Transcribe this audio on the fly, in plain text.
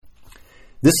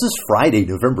This is Friday,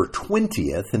 November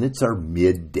 20th, and it's our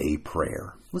midday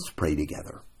prayer. Let's pray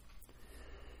together.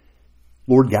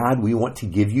 Lord God, we want to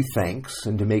give you thanks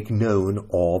and to make known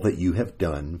all that you have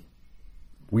done.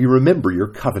 We remember your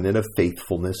covenant of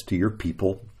faithfulness to your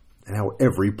people and how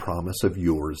every promise of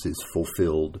yours is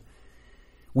fulfilled.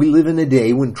 We live in a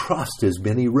day when trust has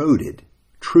been eroded.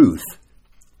 Truth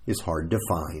is hard to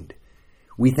find.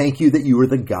 We thank you that you are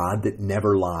the God that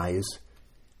never lies.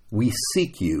 We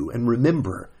seek you and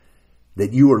remember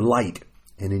that you are light,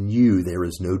 and in you there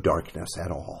is no darkness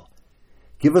at all.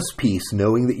 Give us peace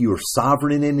knowing that you are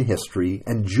sovereign in history,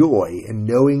 and joy in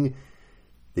knowing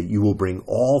that you will bring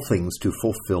all things to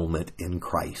fulfillment in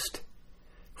Christ.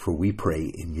 For we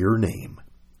pray in your name.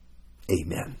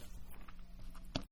 Amen.